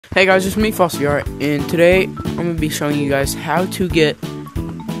Hey guys, it's me, FossVR, and today I'm going to be showing you guys how to get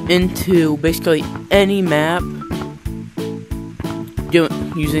into basically any map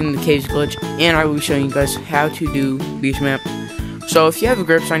using the caves glitch, and I will be showing you guys how to do beach map. So if you have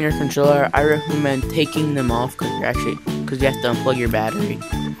grips on your controller, I recommend taking them off because you have to unplug your battery.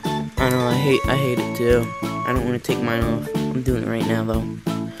 I know, I hate it too. I don't want to take mine off. I'm doing it right now though.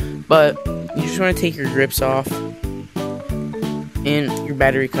 But you just want to take your grips off and your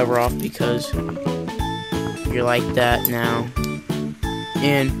battery cover off because you're like that now.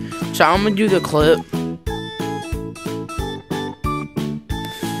 And so I'm gonna do the clip.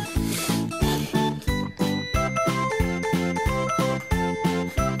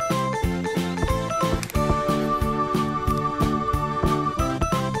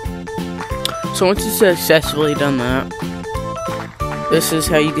 So once you've successfully done that, this is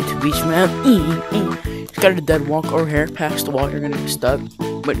how you get to beach map. It's got a dead walk over here. Past the wall, you're gonna get stuck,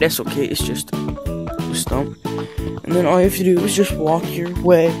 but that's okay. It's just a stump. And then all you have to do is just walk your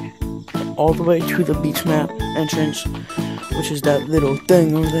way all the way to the beach map entrance, which is that little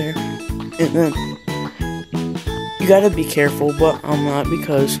thing over there. And then you gotta be careful, but I'm not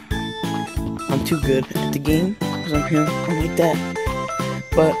because I'm too good at the game. Because I'm here, I'm like that.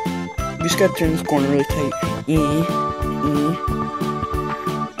 But you just gotta turn this corner really tight.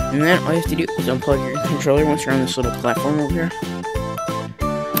 And then all you have to do is unplug your controller once you're on this little platform over here.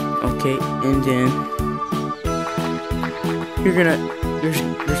 Okay, and then there's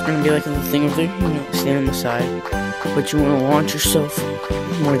gonna be like a little thing over there. Stand on the side, but you want to launch yourself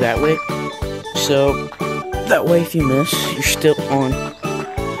more that way. So that way, if you miss, you're still on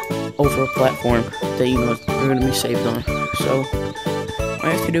over a platform that you know you're gonna be saved on. So all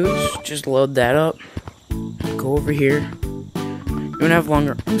you have to do is just load that up. Go over here. You don't have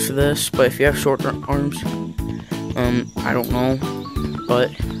longer arms for this, but if you have shorter arms, I don't know,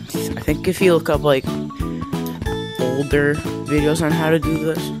 but I think if you look up like older videos on how to do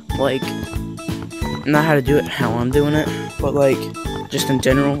this, like not how to do it, how I'm doing it, but like just in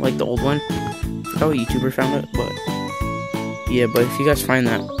general, like the old one. I forgot what YouTuber found it, but yeah. But if you guys find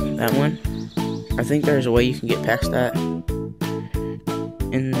that one, I think there's a way you can get past that,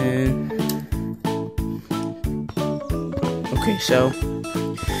 and then. Okay, so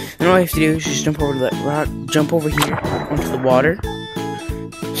then all you have to do is just jump over to that rock, jump over here onto the water,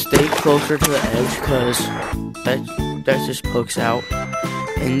 stay closer to the edge because that just pokes out.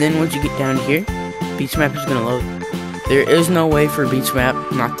 And then once you get down here, beach map is gonna load. There is no way for beach map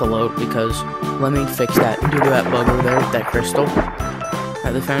not to load because let me fix that due to that bug over there with that crystal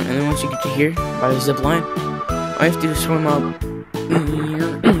that they found. And then once you get to here by the zip line, all you have to do is swim up.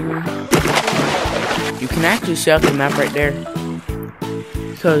 You can actually see out the map right there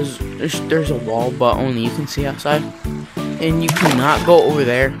because there's a wall, but only you can see outside. And you cannot go over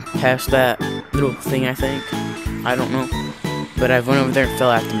there past that little thing, I think. I don't know. But I went over there and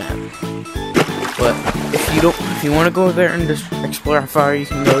fell out the map. But if you want to go over there and just explore how far you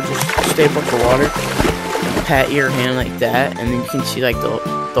can go, just stay above the water and pat your hand like that, and then you can see like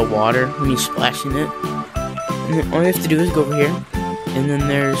the water when you splash in it. And then all you have to do is go over here. And then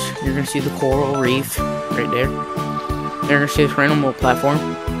you're gonna see the coral reef right there. You're gonna see this random little platform,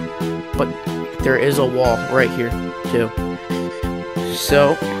 but there is a wall right here too.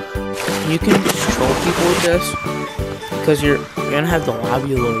 So you can control people with this because you're gonna have the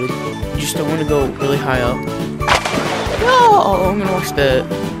lobby loaded. You just don't want to go really high up. No, I'm gonna watch the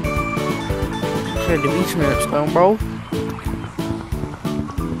beach maps now, bro.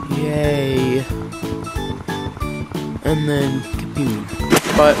 Yay! And then.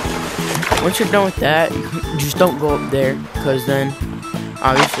 But once you're done with that, you just don't go up there because then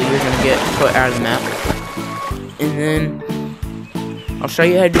obviously you're gonna get put out of the map. And then I'll show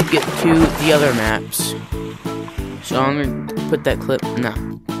you how to get to the other maps. So I'm gonna put that clip now.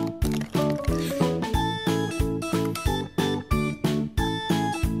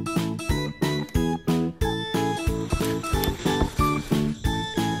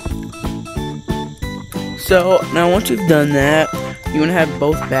 So now once you've done that, you want to have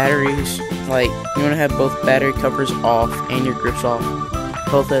both batteries, like you want to have both battery covers off and your grips off,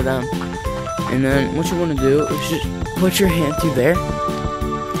 both of them. And then what you want to do is just put your hand through there.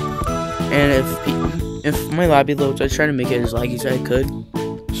 And if my lobby loads, I try to make it as laggy as I could,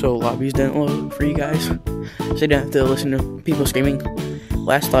 so lobbies didn't load for you guys, so you don't have to listen to people screaming.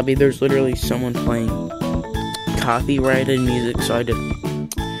 Last lobby, there's literally someone playing copyrighted music, so I just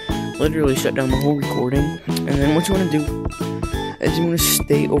literally shut down the whole recording. And then what you want to do is you want to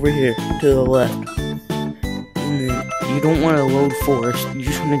stay over here to the left, and then you don't want to load forest, you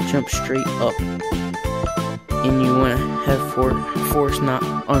just want to jump straight up. and you want to have force not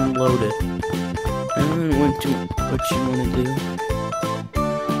unloaded. And then what you want to do,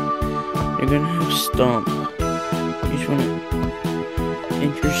 you're gonna have stomp. You just want to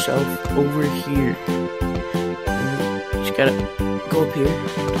enter yourself over here. And you just gotta go up here,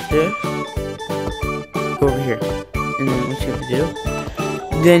 go over here, and then what you have to do,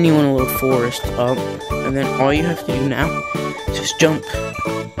 then you want to load forest up, and then all you have to do now is just jump,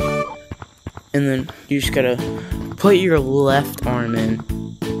 and then you just gotta put your left arm in.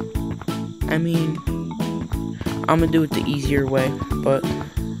 I mean, I'm gonna do it the easier way, but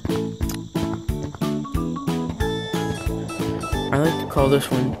I like to call this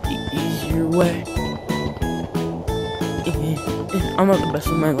one the easier way. I'm not the best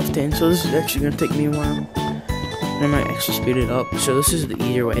with my left hand, so this is actually gonna take me a while. And I might actually speed it up. So this is the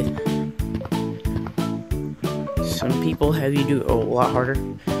easier way. Some people have you do it a lot harder.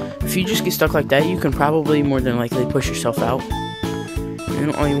 If you just get stuck like that, you can probably more than likely push yourself out.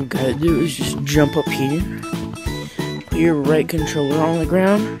 And all you gotta do is just jump up here, put your right controller on the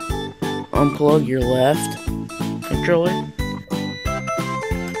ground, unplug your left controller,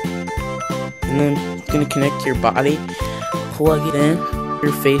 and then it's gonna connect to your body, plug it in,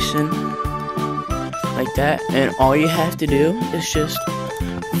 you're facing like that, and all you have to do is just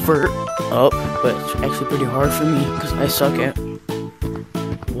vert up, but it's actually pretty hard for me because I suck at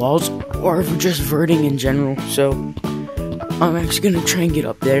walls or just verting in general, so I'm actually gonna try and get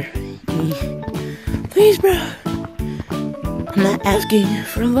up there. Please, bro. I'm not asking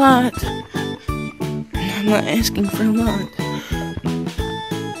for a lot. I'm not asking for a lot.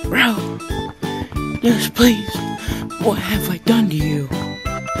 Bro, just please. What have I done to you?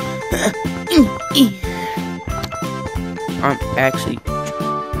 I'm actually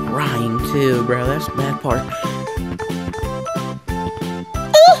crying too, bro. That's the bad part.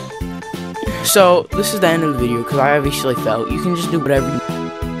 So, this is the end of the video, because I obviously fell. You can just do whatever you